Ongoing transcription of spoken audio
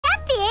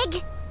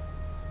big!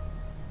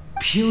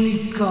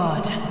 Puny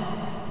god,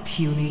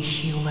 puny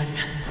human,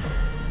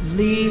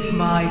 leave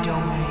my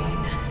domain.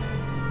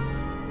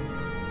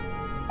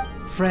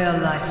 Frail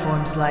life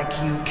forms like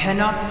you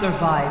cannot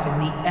survive in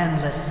the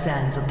endless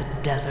sands of the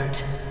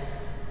desert.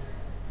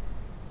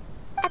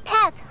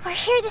 Apep, we're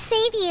here to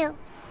save you.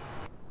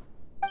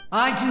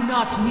 I do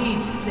not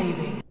need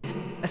saving,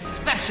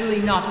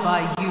 especially not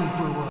by you,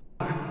 Brewer.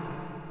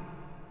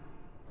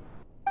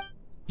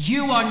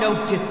 You are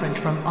no different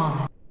from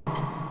Amun.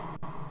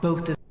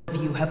 Both of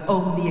you have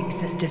only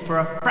existed for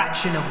a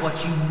fraction of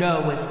what you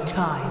know as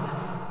time.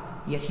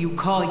 Yet you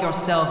call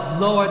yourselves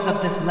lords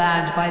of this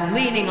land by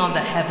leaning on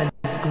the heavens'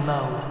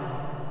 glow.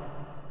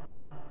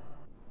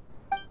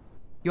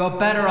 You're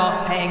better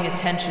off paying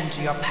attention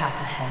to your path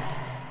ahead,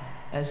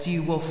 as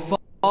you will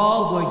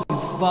fall where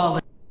you've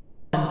fallen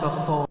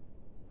before.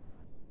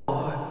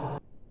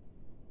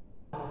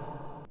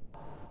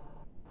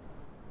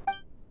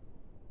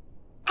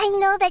 I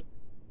know that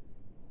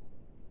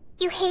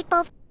you hate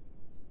both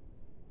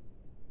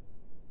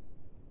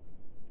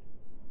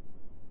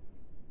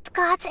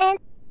gods and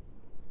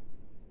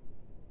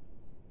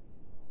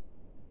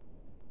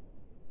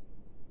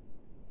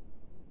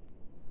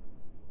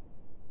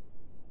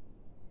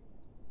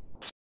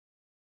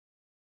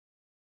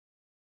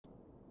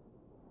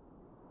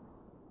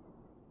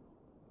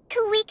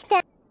 2 weeks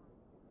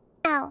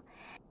now.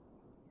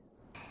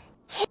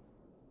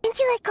 Can't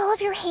you let go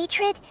of your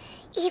hatred,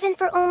 even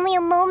for only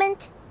a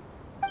moment?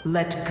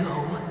 Let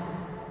go?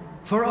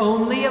 For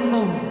only a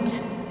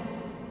moment?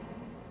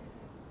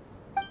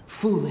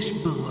 Foolish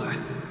Boor.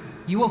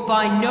 You will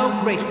find no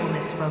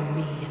gratefulness from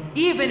me,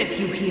 even if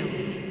you heal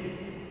me.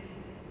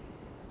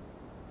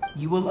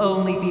 You will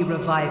only be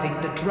reviving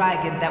the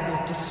dragon that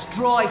will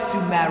destroy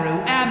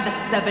Sumeru and the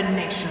 7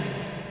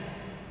 nations.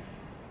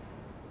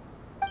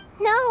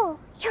 No,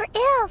 you're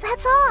ill,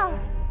 that's all.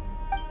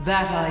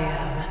 That I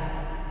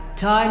am.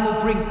 Time will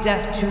bring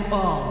death to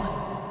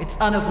all. It's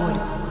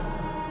unavoidable.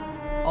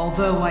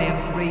 Although I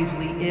am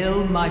gravely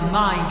ill, my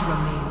mind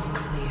remains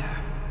clear.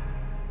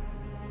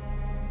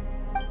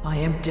 I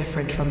am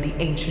different from the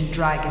ancient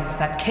dragons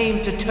that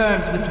came to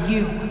terms with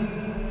you.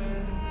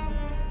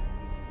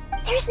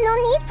 There's no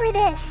need for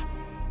this.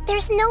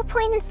 There's no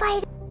point in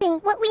fighting.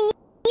 What we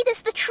need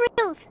is the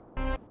truth.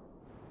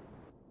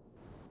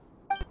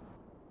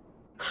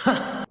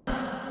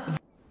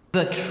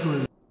 The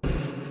truth.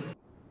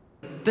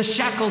 The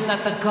shackles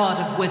that the god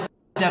of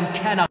wisdom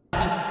cannot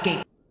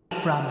escape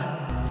from.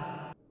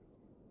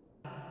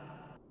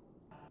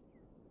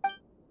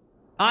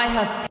 I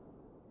have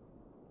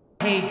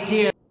paid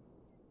dearly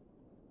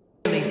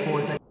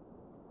for the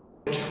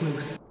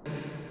truth,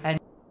 and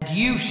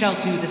you shall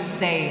do the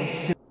same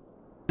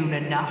soon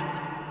enough.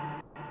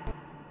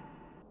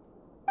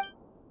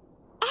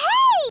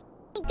 Hey!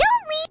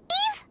 Don't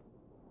leave!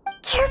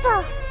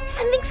 Careful!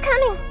 Something's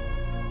coming!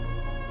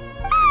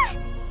 Ah!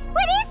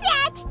 What is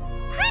that?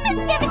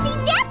 Hyman's never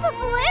seen that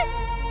before!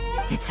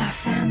 It's our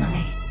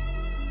family.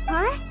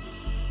 Huh?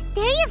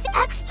 They're your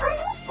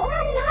External form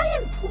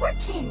not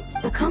important.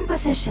 The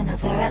composition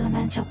of their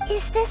elemental...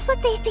 Is this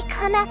what they've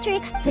become after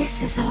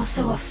This is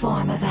also a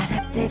form of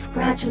adept. They've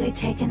gradually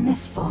taken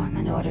this form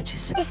in order to...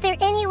 Is there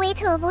any way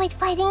to avoid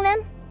fighting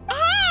them?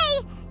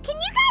 Hey! Can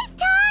you guys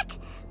talk?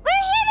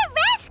 We're here to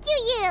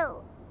rescue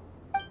you!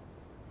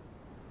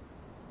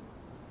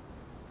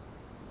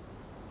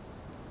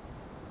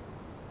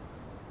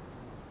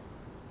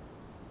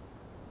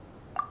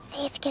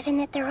 They've given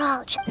it their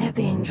all. They're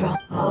being drawn.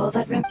 All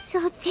that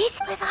So this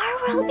with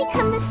our world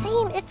become the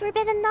same if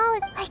forbidden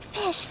knowledge, like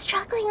fish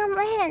struggling on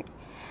land,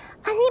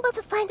 unable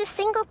to find a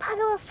single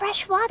puddle of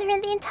fresh water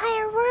in the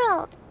entire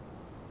world.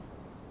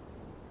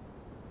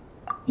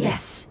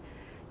 Yes,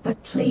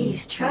 but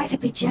please try to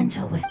be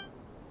gentle with...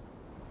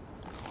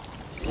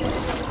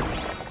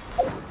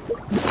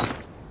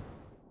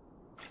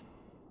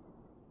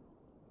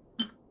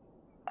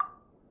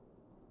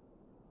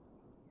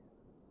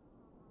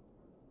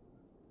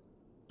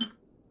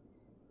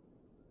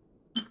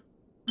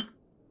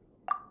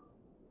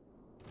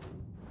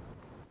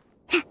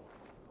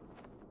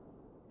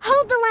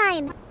 Hold the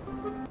line!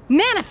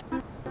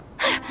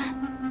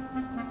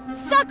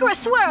 Sakura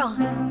Swirl!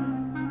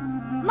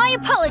 My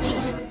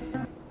apologies!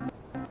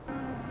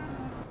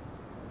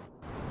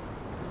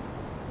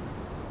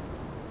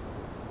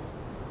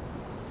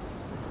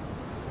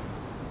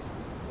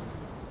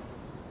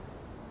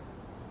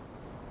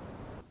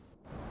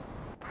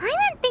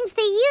 Hyman thinks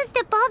they used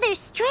up all their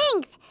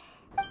strength.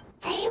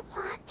 They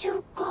want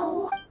to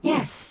go.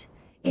 Yes,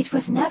 it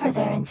was never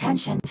their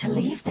intention to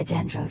leave the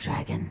Dendro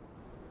Dragon.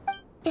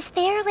 Is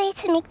there a way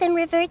to make them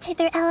revert to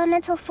their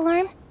elemental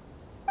form?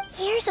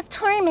 Years of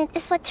torment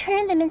is what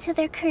turned them into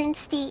their current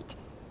state.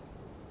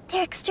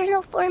 Their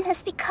external form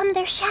has become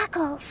their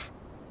shackles.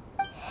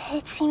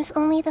 It seems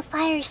only the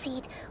fire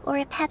seed, or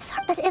a Pep's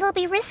heart, but it'll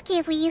be risky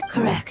if we use...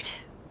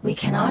 Correct. We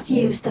cannot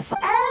use the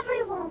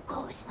Everyone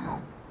goes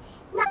home.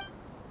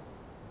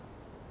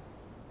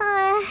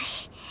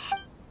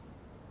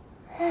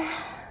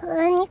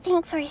 Let me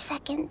think for a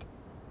second.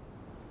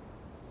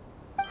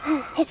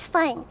 It's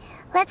fine.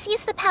 Let's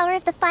use the power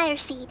of the fire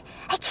seed.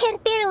 I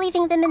can't bear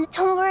leaving them in.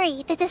 Don't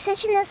worry, the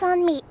decision is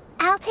on me.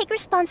 I'll take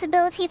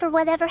responsibility for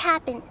whatever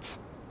happens.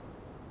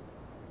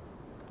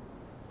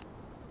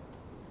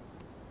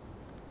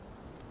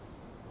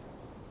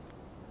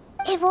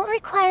 It won't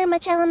require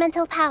much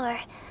elemental power.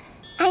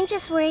 I'm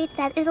just worried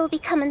that it'll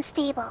become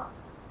unstable.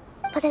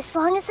 But as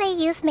long as I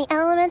use my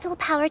elemental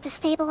power to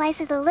stabilize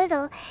it a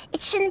little,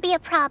 it shouldn't be a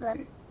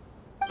problem.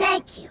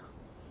 Thank you.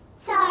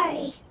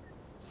 Sorry.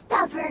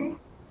 Stubborn.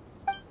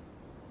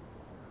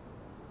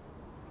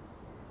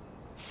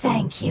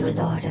 Thank you,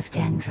 Lord of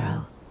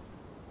Dendro.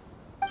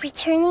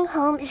 Returning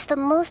home is the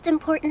most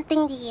important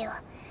thing to you.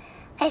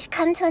 I've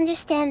come to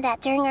understand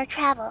that during our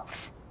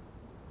travels.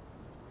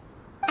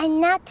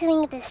 I'm not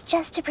doing this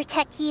just to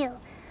protect you,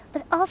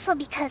 but also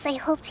because I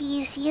hope to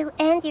use you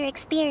and your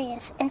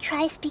experience and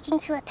try speaking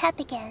to a pep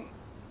again.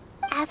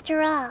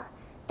 After all,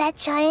 that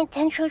giant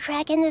Dendro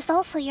dragon is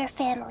also your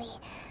family.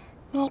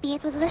 Maybe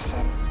it would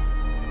listen.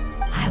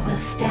 I will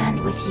stand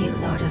with you,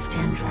 Lord of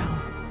Dendro.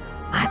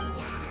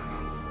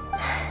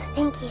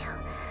 Thank you.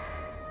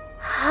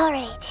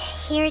 Alright,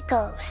 here it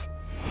goes.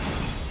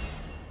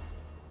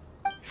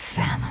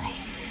 Family.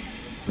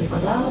 We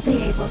will all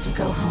be able to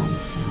go home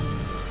soon.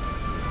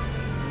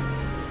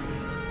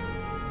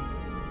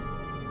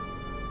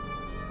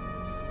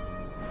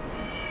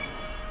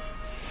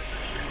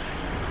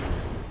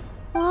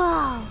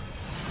 Whoa!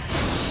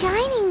 It's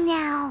shining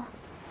now!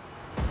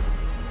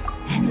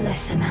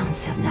 Endless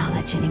amounts of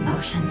knowledge and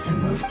emotions are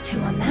moved to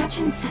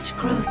imagine such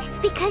growth. It's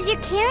because you're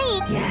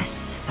carrying...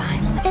 Yes,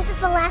 finally. This is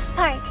the last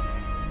part.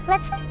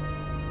 Let's...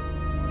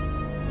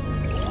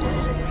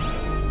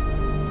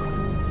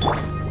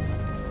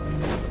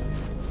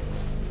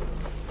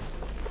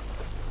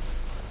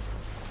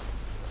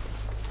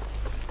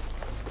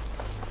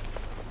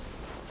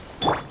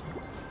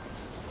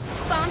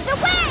 Bombs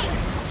away!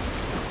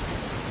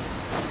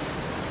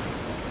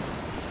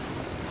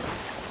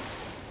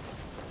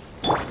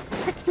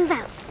 Let's move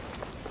out.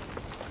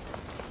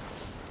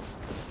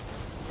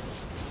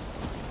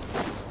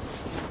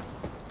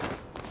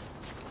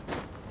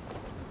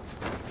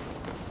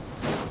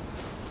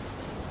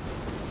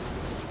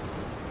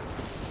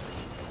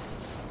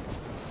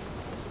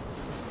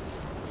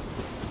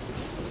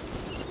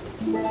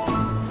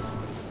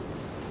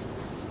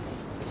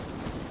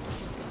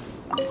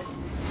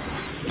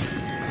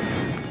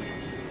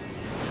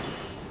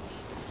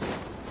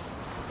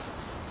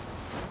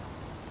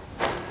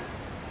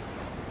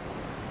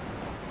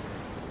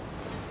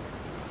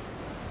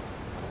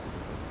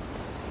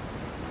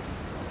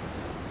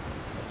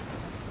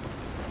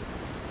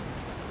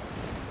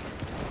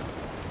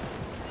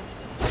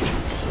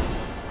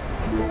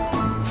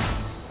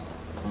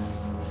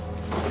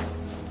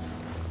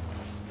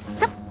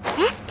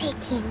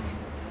 Breathtaking.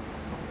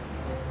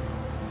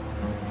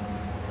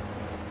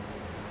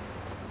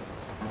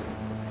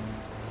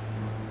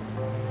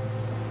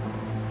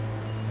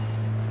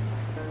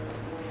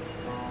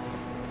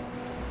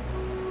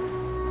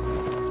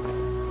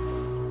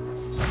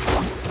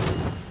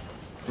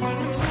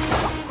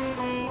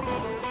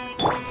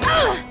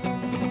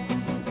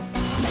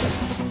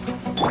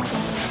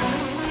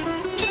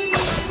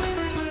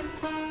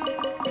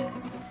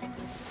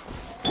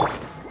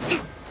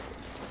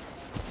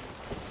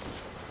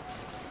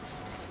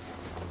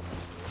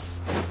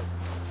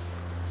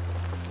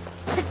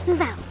 Let's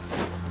move out.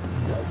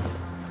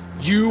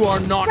 You are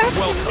not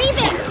welcome Breathe in!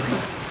 here.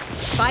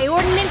 By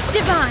ordinance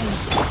divine!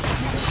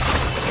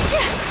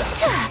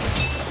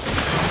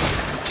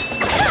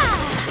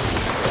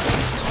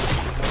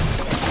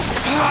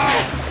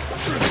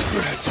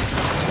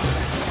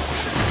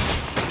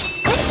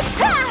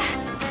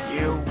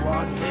 You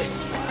won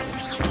this one.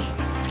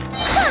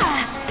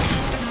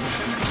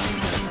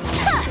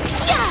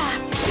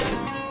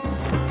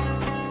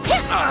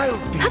 I'll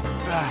be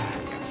back.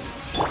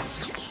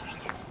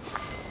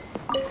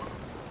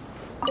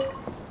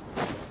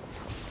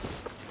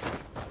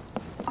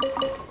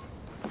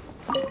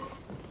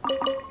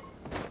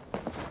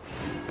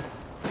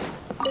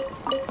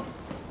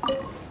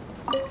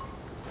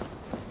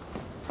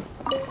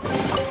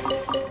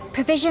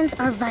 Provisions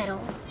are vital.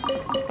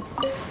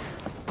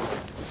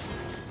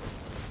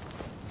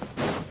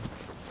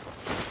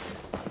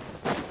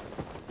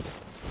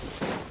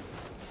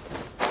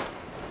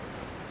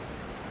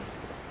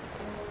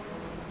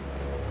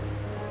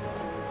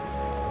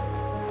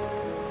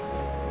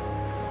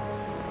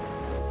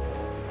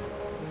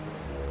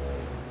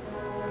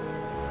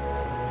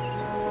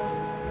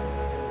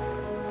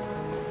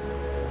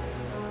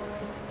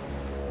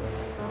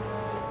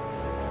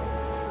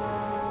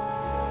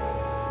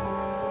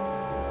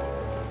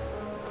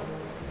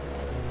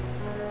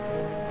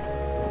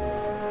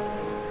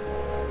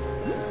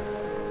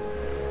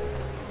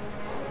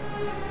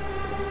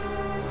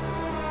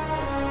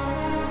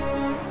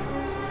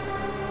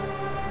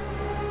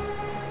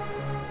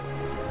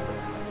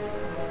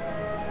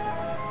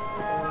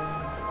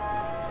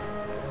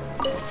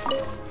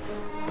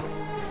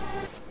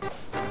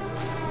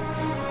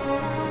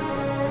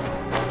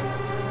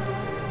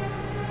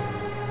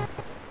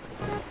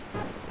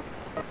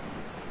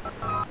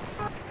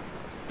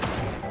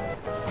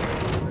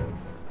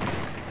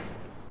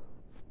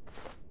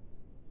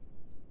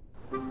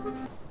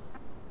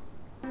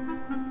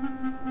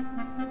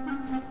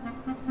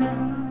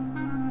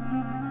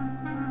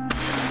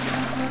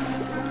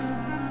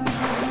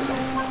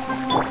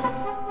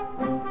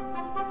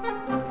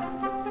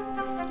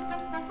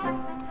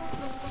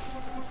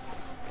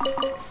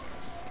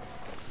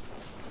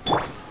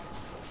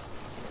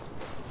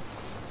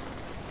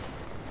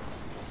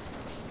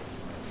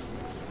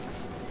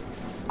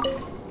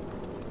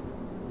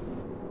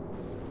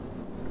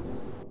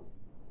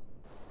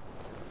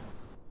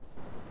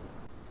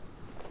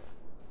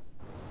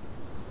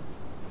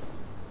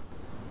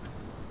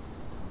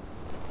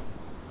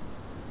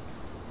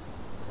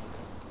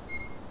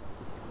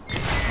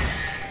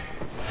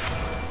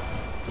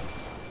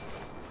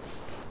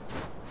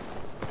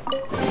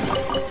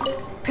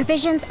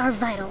 Provisions are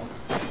vital.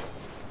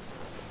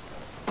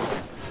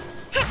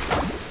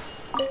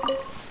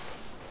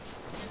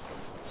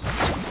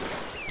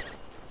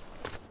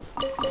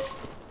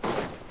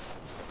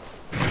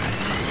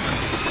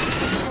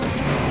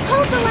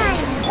 Hold the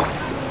line!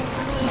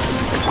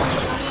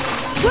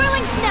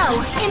 Whirling snow!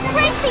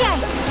 Embrace the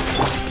ice!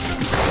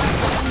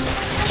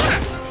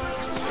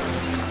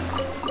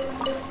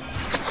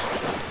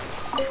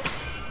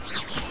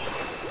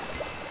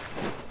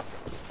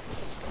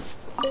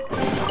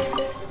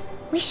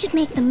 We should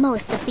make the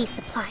most of these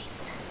supplies.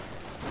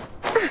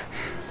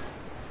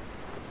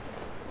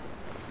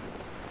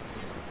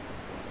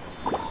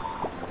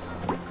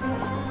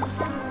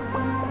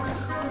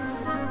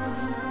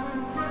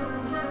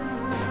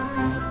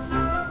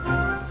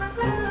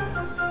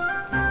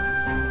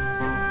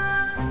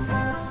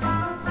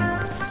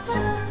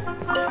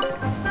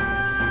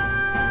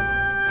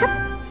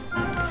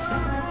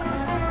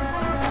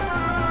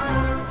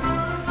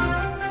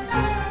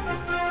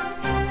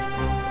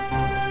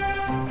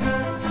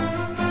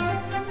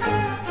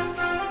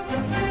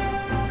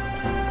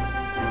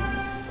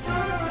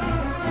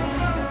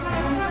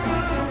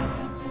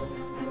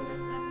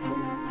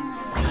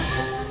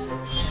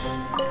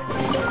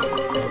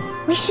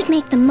 We should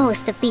make the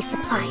most of these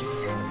supplies.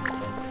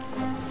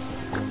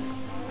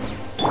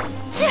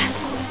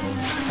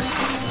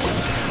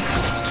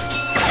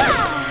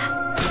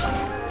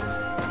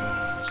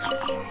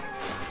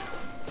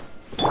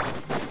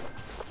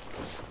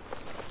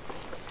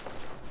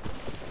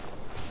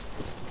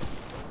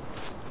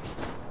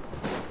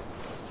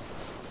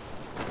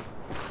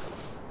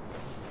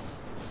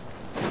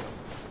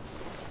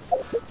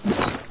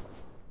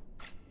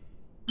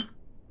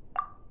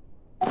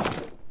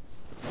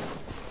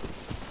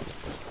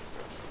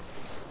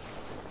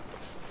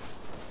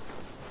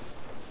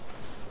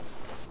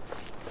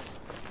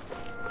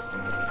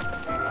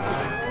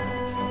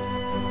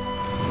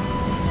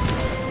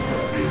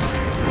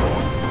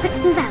 Let's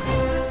move out.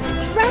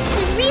 Rest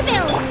and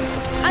rebuild!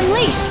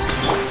 Unleash!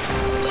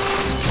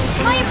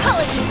 My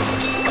apologies!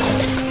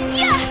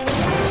 Yeah!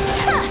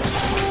 Ha!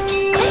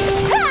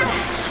 Ha!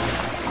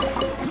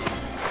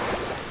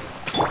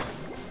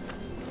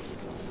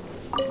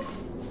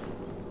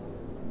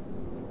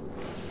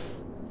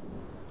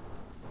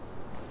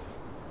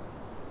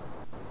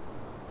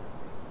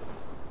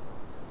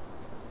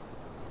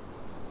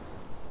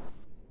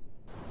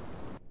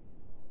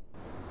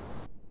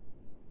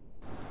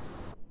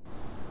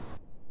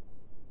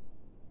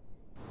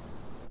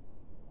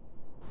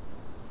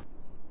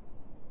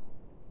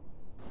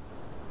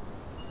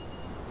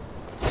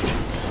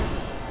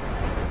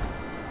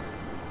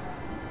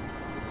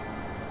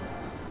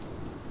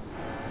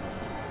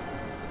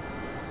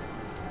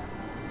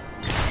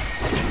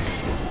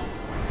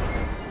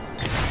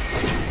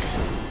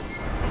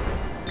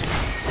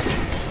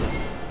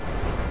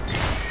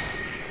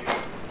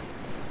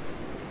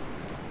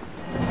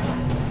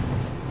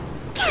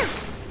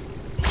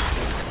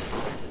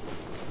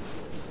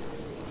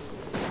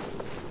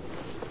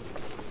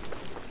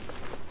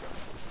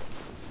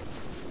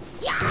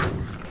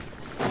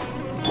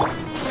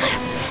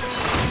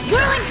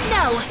 Whirling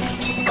snow!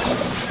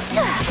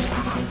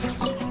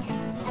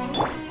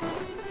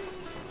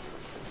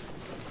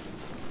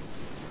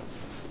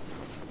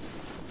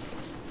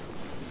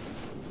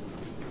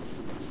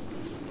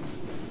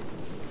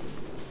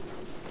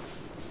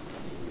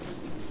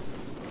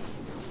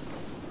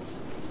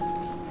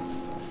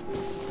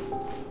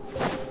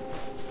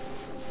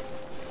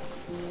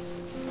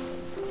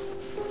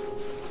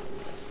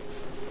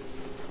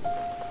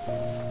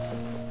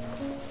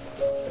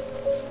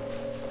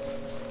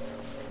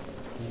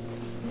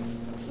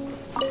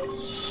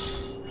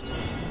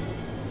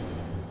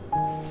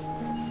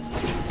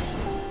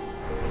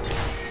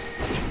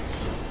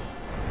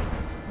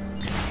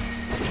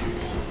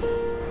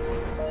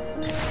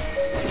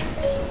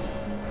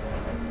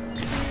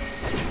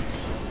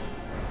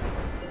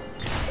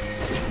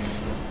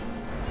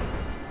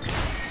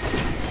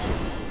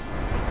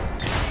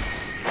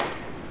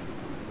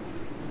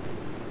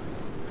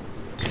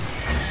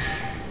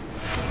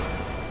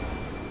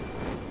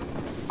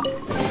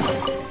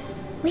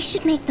 We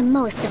should make the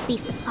most of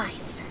these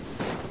supplies.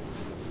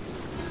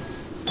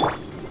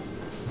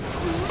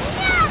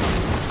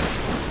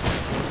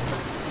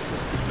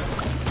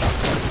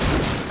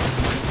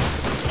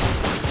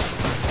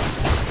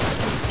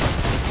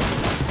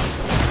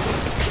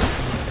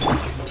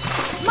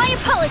 My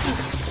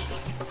apologies!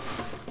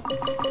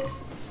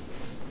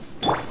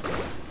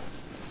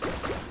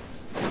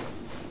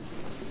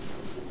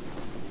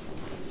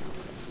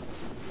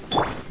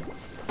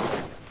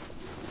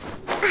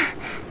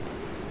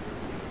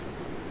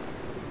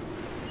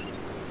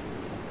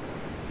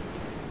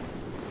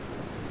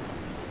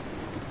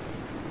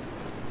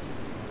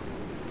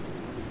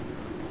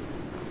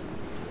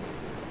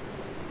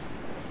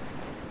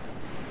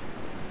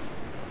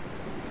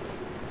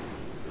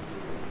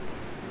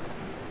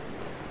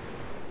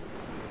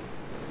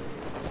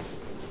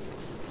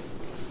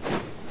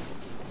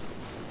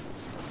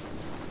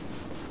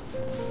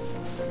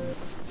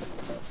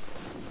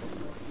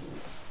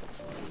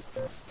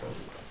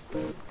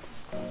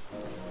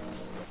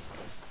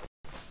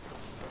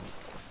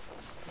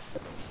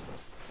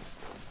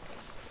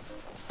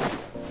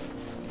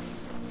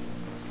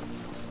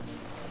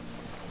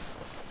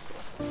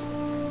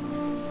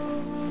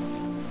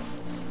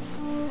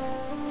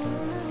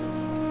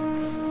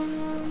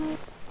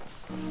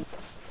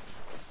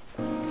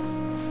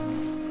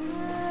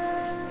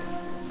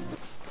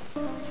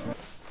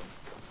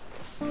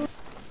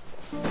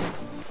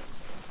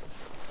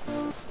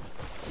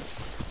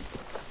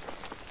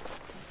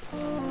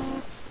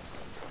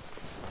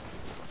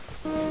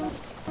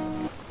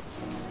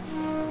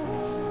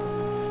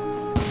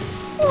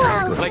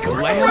 Like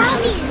Allow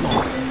land? me!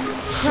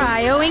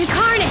 Cryo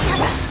incarnate!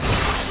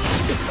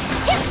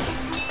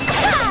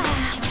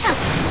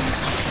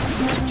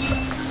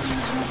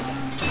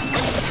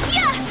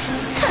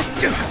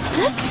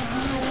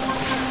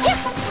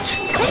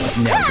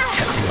 Now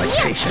testing my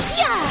patience.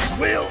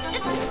 We'll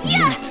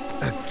meet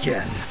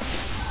again.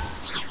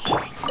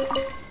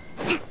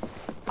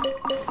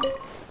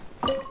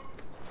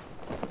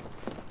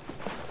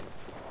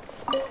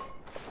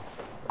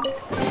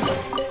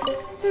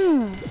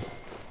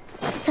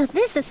 So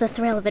this is the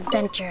thrill of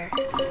adventure.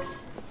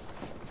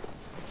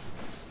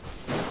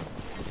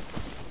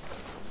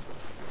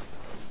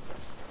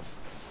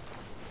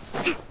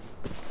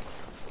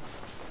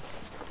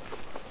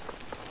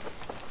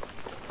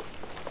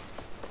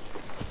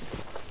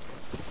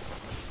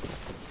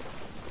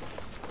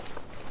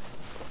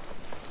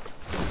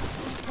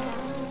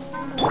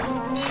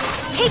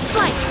 Take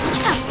flight!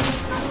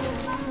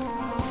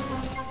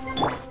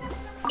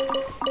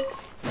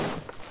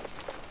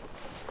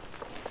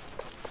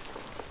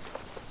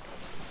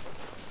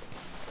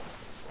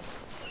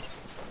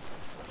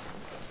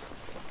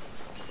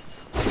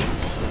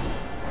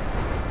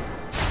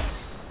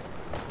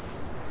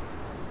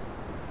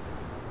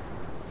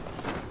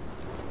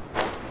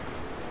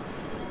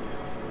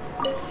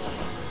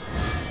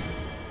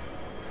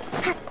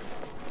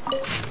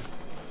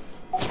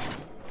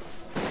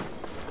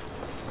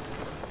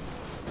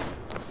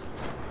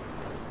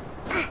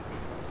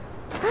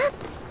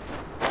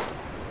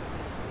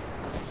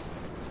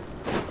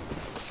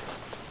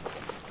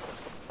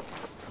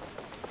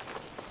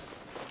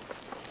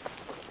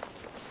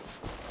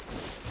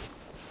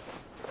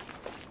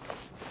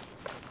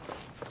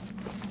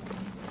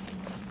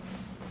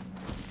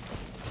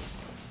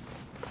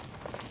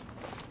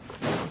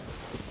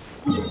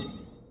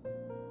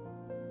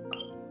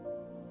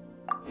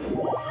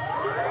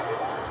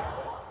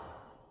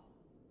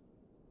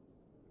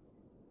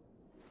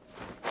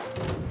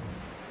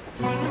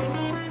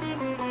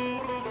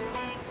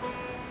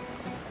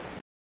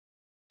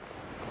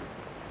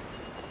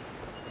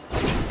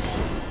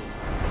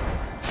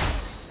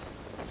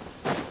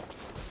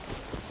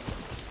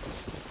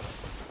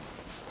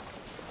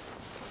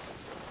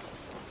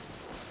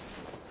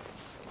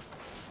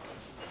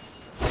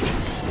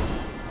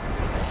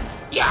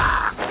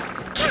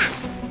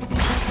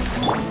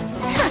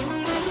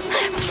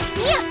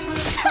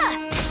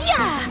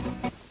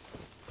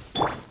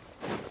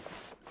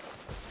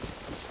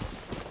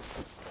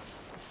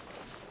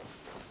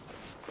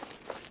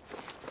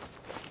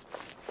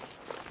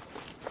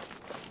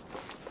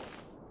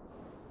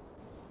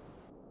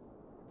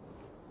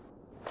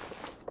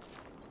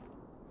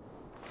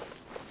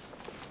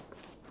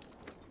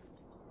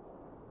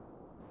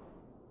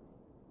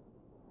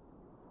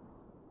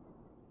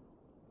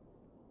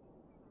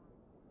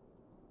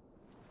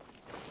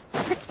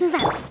 Let's move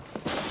out.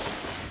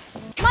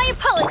 My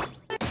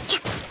apologies!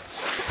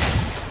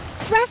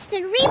 Rest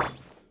and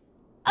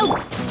Oh!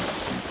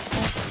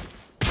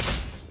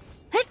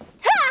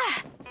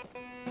 Ha!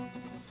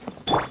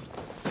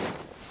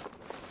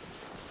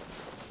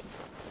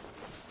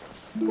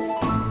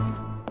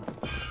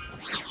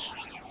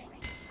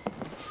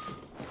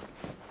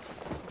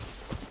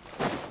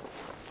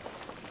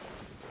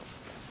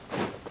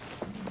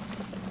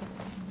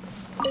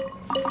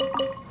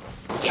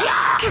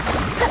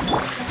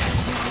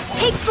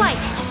 Take flight!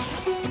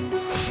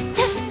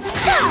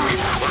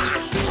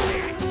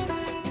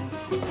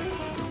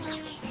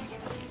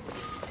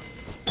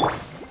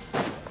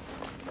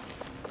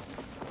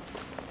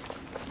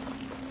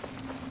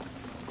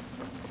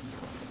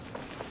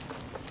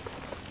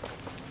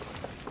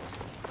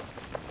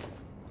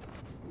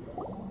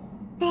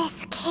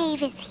 This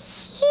cave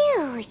is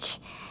huge.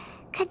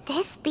 Could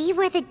this be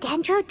where the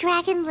Dendro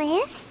Dragon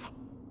lives?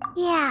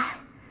 Yeah.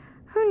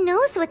 Who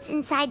knows what's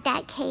inside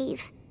that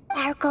cave?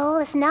 Our goal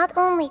is not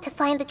only to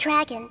find the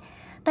dragon,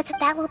 but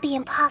that will be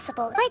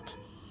impossible. But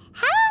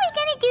how are we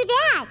gonna do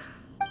that?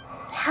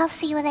 I'll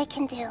see what I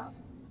can do.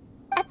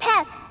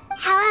 Pep,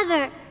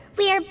 however,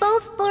 we are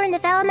both born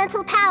of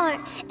elemental power,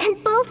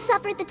 and both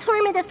suffered the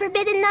torment of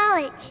forbidden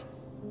knowledge.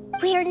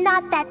 We are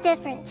not that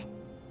different.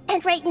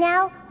 And right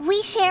now,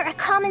 we share a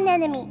common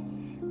enemy.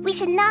 We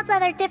should not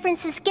let our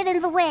differences get in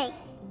the way.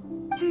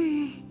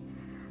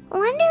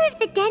 Wonder if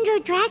the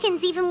Dendro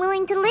Dragon's even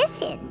willing to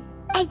listen.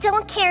 I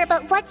don't care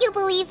about what you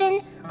believe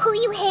in, who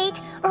you hate,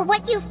 or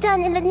what you've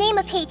done in the name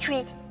of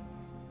hatred.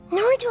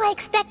 Nor do I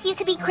expect you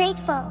to be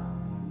grateful.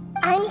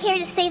 I'm here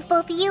to save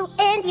both you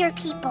and your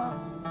people.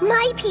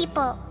 My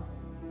people.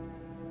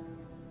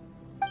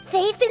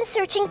 They've been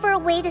searching for a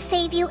way to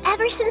save you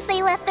ever since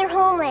they left their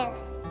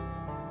homeland.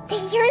 They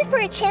yearn for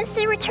a chance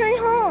to return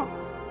home.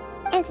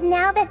 And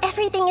now that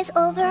everything is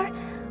over,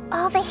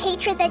 all the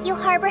hatred that you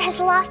harbor has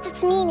lost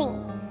its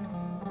meaning.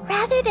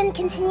 Rather than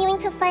continuing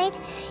to fight,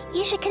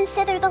 you should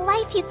consider the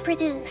life you've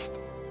produced.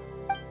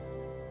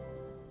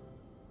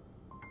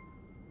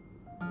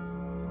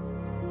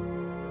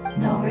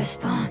 No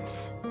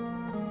response.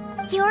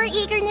 Your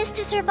eagerness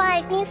to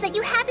survive means that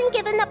you haven't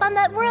given up on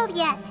that world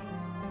yet.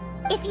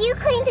 If you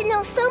claim to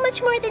know so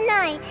much more than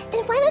I,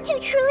 then why don't you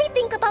truly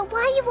think about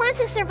why you want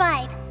to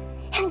survive?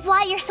 And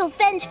why you're so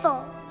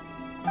vengeful?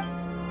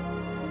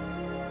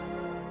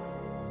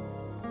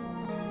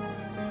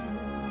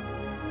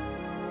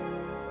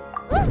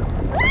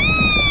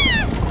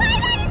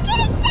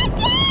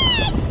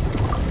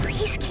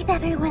 Please keep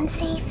everyone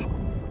safe.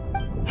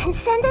 And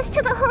send us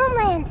to the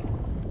homeland.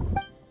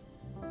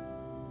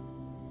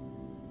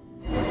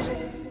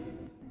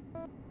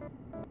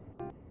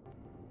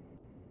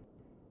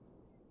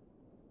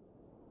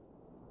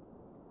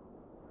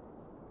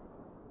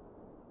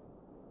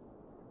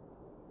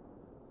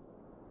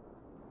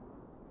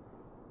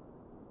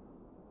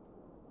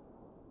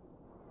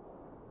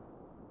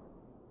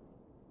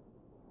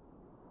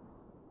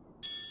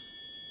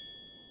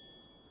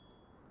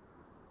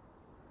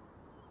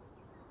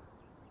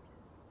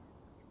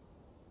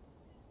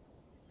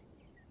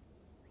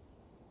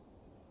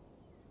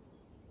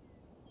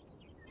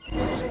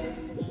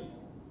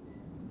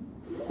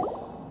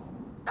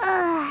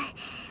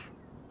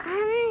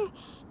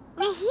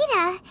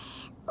 Nahida,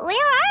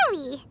 where are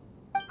we?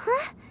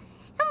 Huh?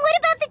 And what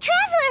about the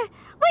Traveler?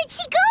 Where'd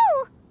she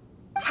go?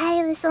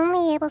 I was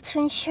only able to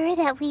ensure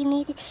that we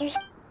made it here.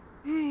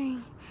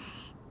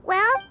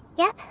 Well,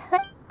 yep.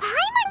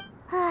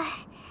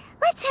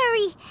 Let's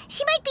hurry.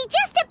 She might be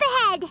just up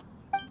ahead.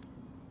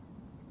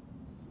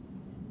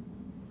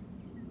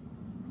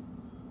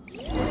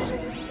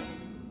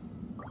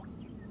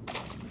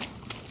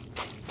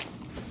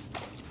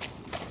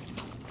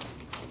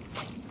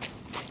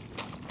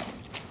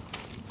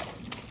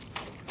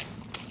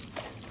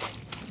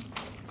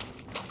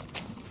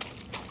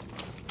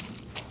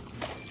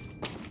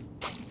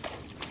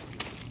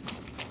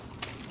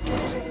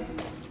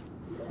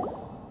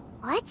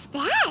 What's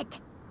that?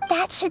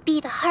 That should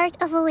be the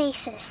heart of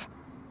Oasis.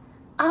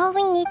 All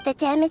we need, the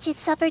damage it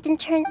suffered in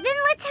turn. Then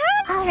let's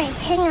hurry! Alright,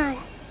 hang on.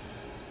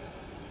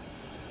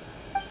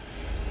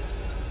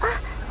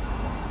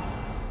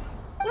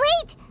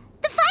 Wait!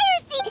 The fire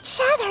seat! It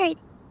shattered!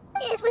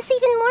 It was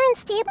even more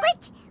unstable.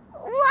 But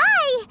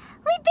why?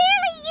 We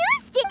barely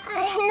used it!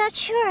 I'm not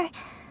sure.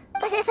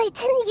 But if I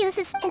didn't use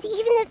it, and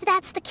even if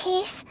that's the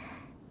case...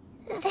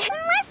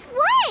 Unless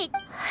what?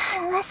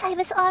 Unless I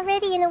was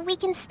already in a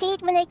weakened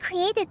state when I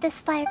created this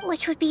fire,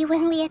 which would be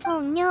when we had... Oh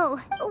no.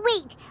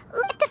 Wait,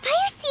 if the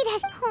fire seed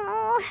has...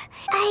 Oh...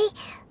 I...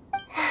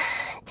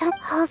 don't...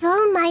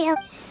 Although my...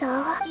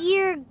 So...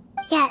 You're...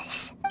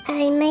 Yes,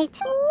 I might...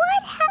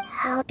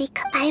 What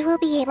I will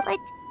be able... But...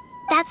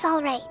 That's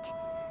alright.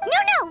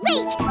 No,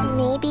 wait!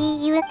 Maybe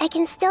you and I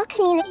can still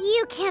communicate...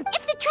 You can't...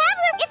 If the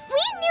Traveler... If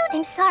we knew...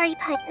 I'm sorry,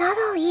 Pipe. Not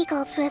all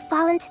eagles who have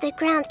fallen to the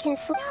ground can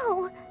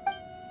No.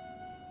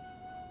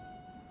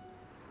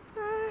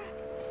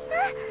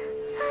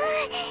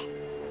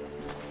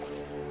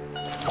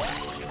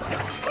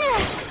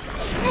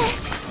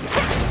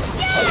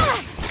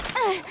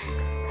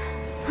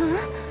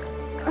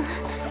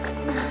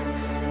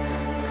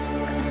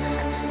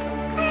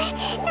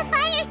 The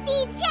fire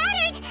seed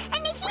shattered,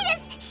 and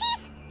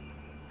she's...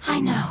 I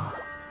know.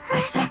 A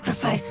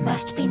sacrifice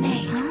must be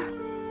made,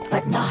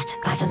 but not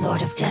by the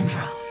Lord of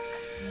Dendro.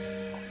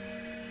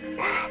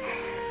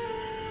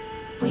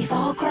 We've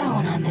all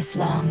grown on this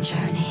long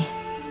journey.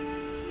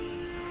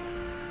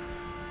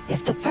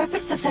 If the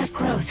purpose of that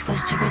growth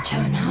was to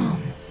return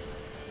home,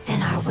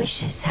 then our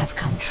wishes have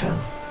come true.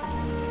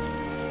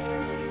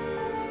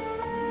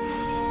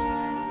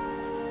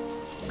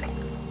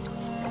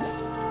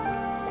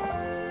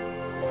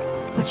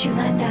 Would you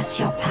lend us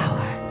your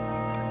power?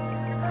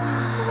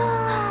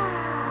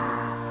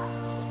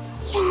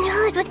 You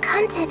knew it would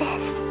come to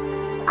this.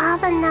 All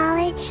the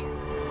knowledge,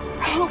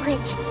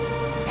 language,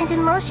 and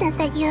emotions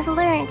that you have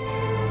learned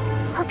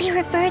will be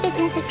reverted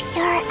into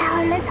pure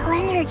elemental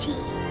energy.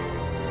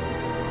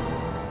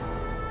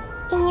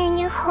 In your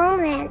new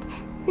homeland,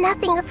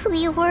 nothing of who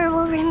you were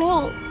will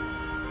remain.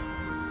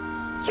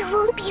 You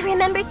won't be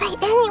remembered by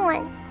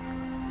anyone.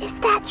 Is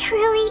that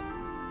truly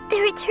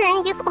the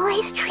return you've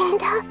always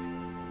dreamed of?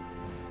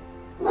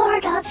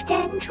 Lord of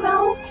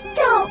Dendro,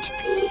 don't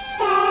be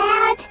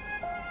sad.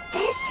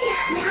 This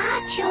is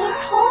not your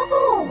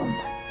home.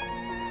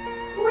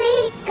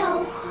 We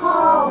go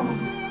home.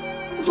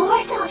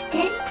 Lord of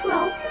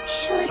Dendro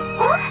should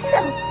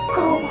also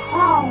go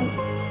home.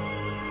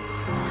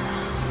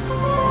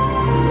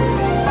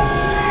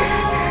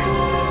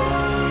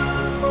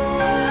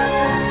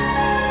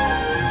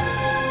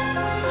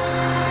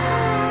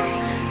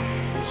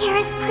 Hear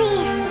us,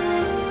 please.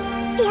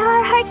 Feel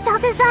our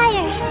heartfelt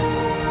desires.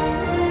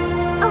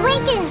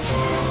 Awaken!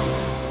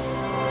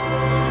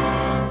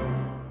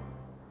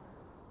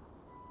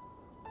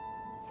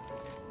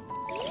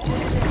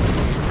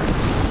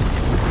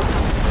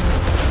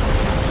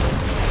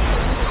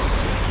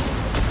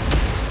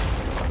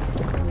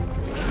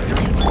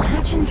 To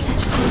imagine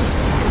such goals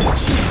could be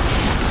achieved.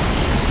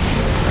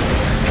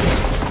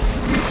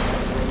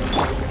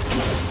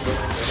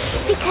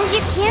 It's because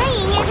you're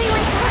carrying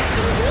everyone's hopes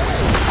and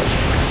dreams.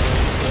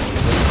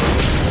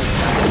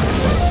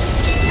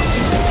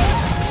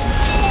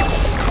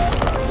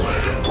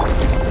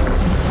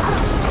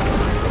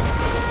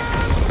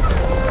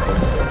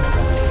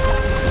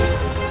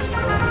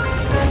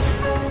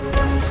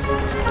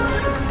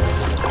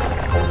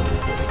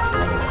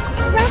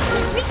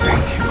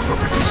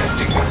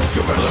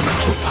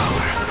 elemental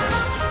power.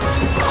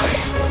 Goodbye.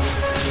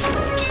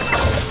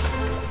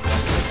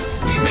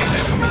 We may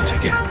never meet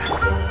again.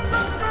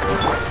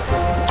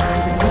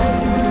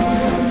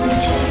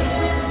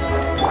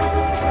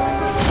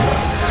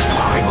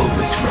 I will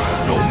wait for her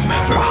no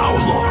matter how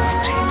long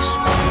it takes.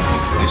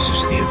 This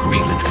is the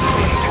agreement we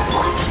made.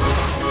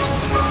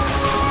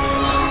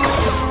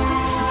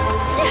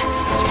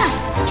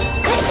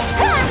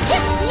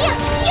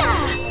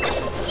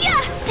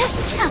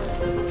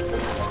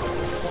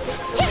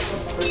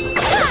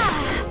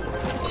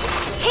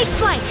 Take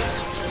flight!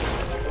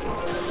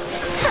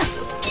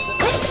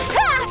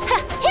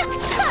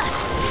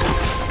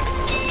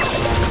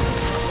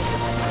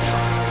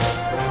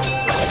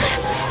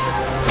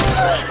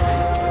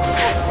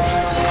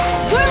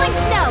 Whirling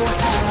snow!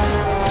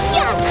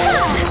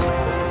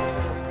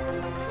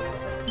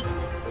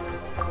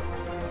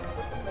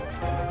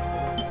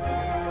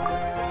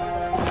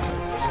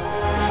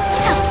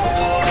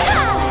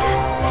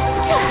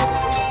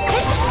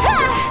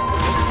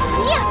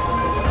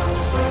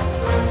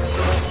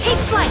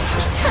 Take flight!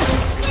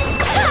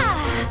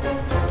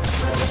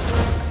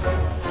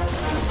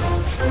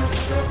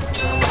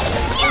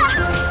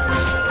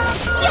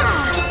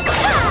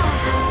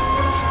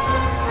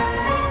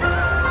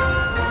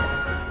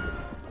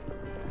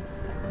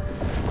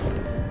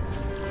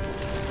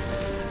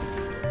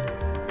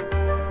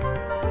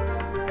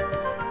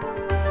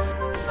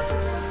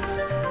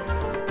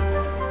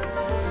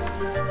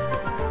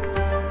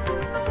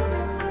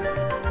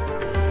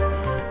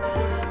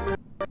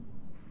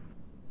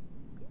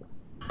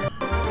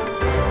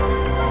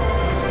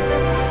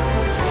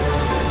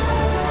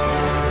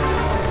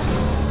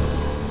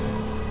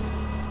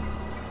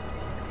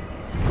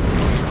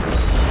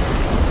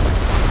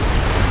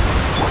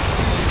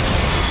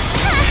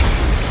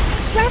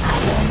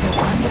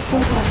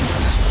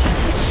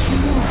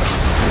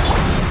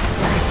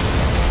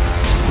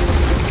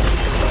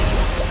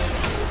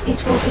 It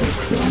will be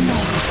pure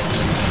magic.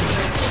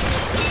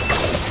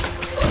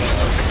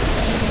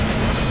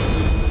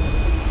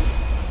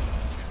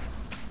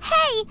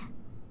 Hey!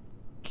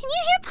 Can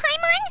you hear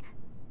Paimon?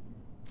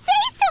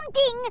 Say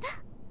something!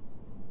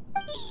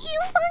 You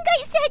fungi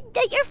said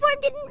that your form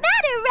didn't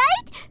matter,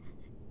 right?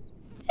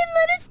 Then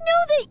let us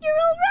know that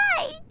you're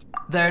alright!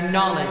 Their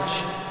knowledge,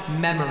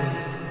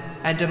 memories,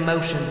 and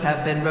emotions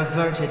have been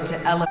reverted to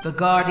The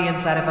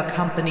guardians that have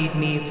accompanied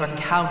me for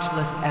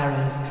countless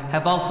eras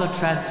have also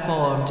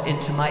transformed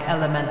into my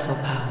elemental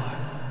power,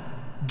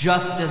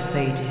 just as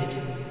they did.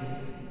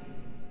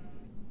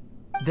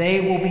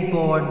 They will be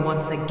born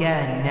once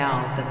again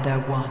now that they're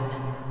one.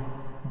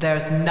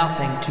 There's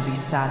nothing to be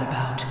sad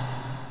about.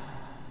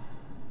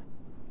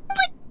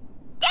 But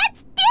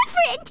that's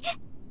different!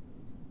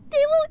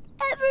 They won't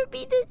ever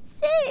be the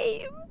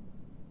same.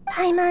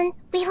 Paimon,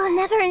 we will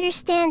never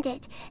understand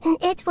it, and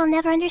it will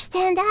never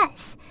understand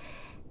us.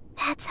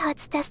 That's how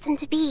it's destined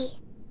to be.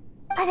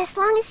 But as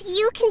long as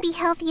you can be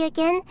healthy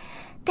again,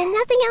 then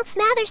nothing else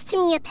matters to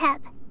me, Apep.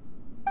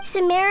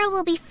 Samara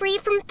will be free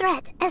from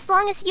threat as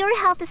long as your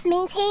health is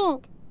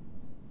maintained.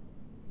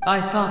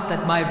 I thought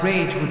that my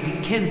rage would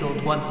be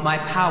kindled once my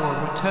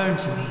power returned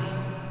to me.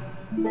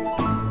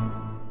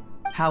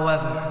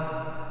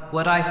 However,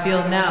 what I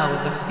feel now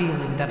is a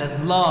feeling that has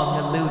long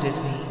eluded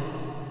me.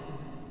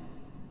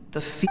 The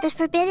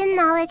forbidden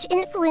knowledge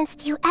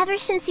influenced you ever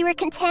since you were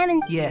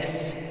contaminated.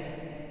 Yes,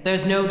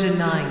 there's no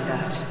denying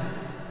that.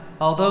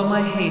 Although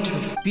my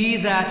hatred, be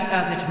that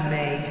as it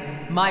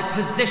may, my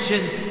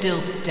position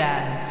still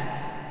stands,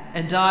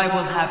 and I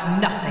will have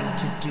nothing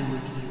to do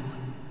with you.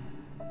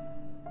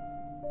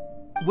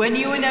 When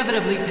you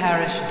inevitably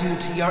perish due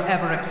to your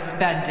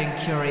ever-expanding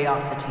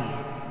curiosity,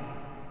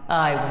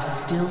 I will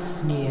still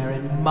sneer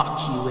and mock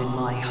you in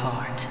my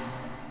heart.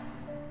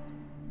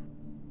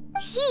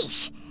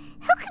 Heesh!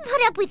 Who can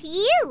put up with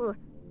you?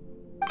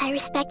 I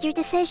respect your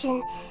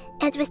decision,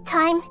 and with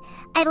time,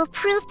 I will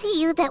prove to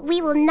you that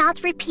we will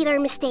not repeat our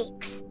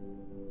mistakes.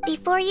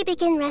 Before you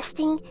begin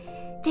resting,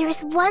 there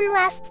is one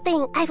last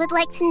thing I would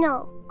like to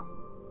know.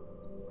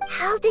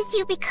 How did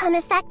you become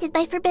affected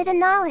by forbidden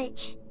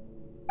knowledge?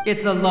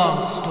 It's a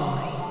long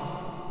story.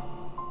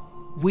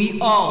 We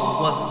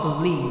all once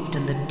believed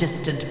in the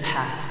distant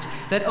past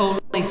that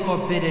only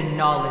forbidden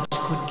knowledge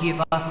could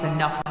give us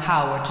enough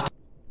power to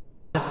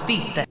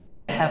defeat the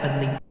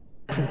heavenly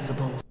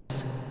principles.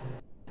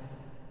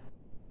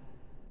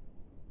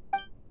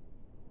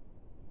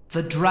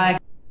 The Dragon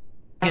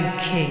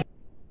King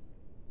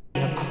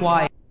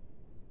acquired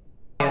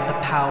the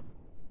power.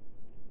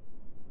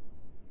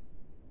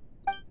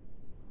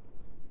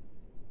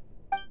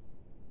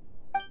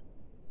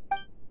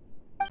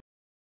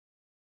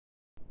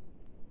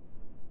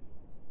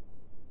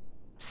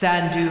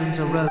 Sand dunes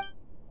arose.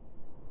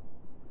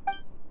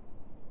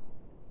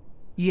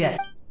 Yes.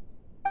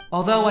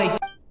 Although I...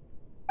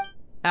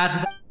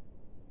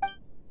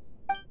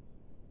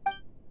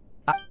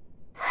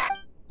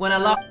 When I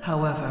locked,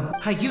 however,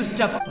 I used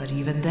up... But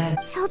even then...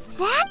 So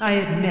that... I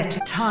admit,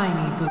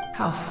 tiny but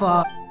how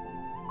far...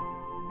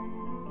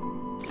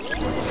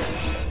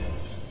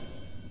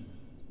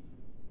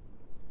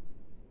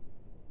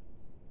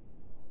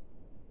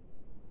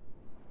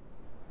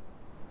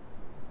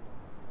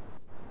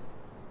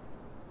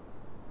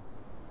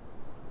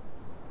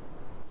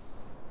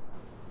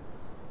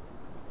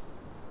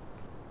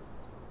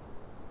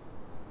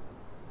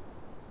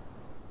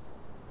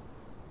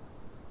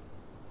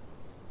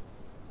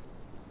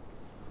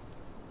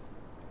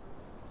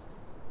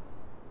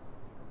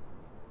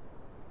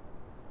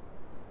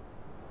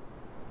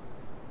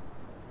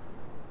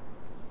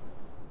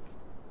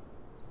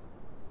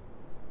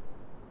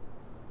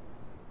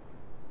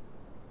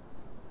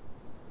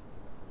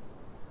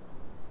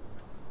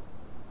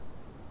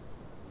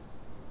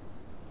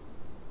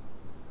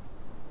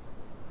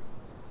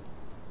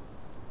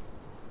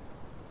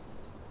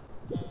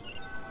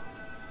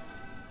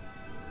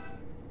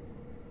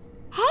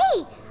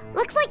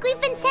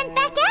 sent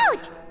back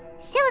out.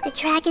 Still, the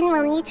dragon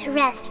will need to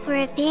rest for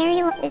a very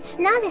long... It's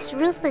not as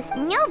ruthless.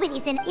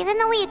 Nobody's in... Even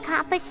though we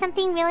accomplished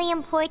something really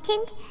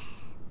important,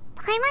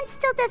 Paimon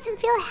still doesn't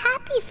feel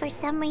happy for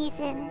some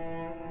reason.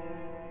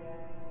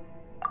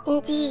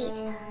 Indeed.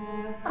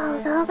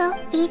 Although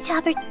they'll each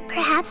offer...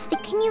 Perhaps the...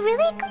 Can you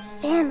really...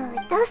 Family.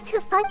 Those two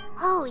fun...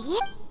 Oh,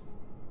 yeah.